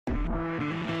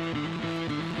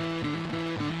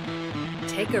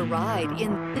Take a ride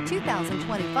in the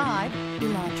 2025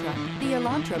 Elantra. The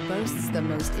Elantra boasts the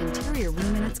most interior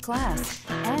room in its class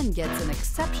and gets an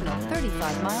exceptional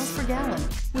 35 miles per gallon.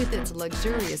 With its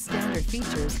luxurious standard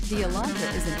features, the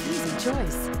Elantra is an easy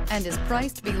choice and is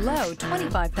priced below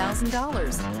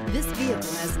 $25,000. This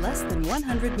vehicle has less than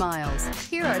 100 miles.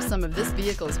 Here are some of this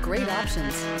vehicle's great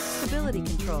options: stability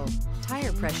control,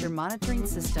 tire pressure monitoring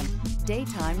system,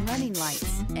 daytime running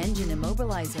lights, engine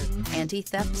immobilizer,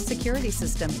 anti-theft security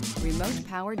system, remote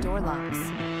power door locks,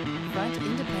 front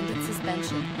independent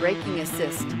suspension, braking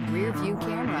assist, rear view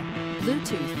camera,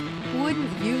 Bluetooth.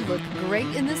 Wouldn't you look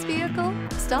great in this vehicle?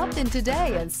 Stop in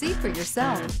today and see for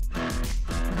yourself.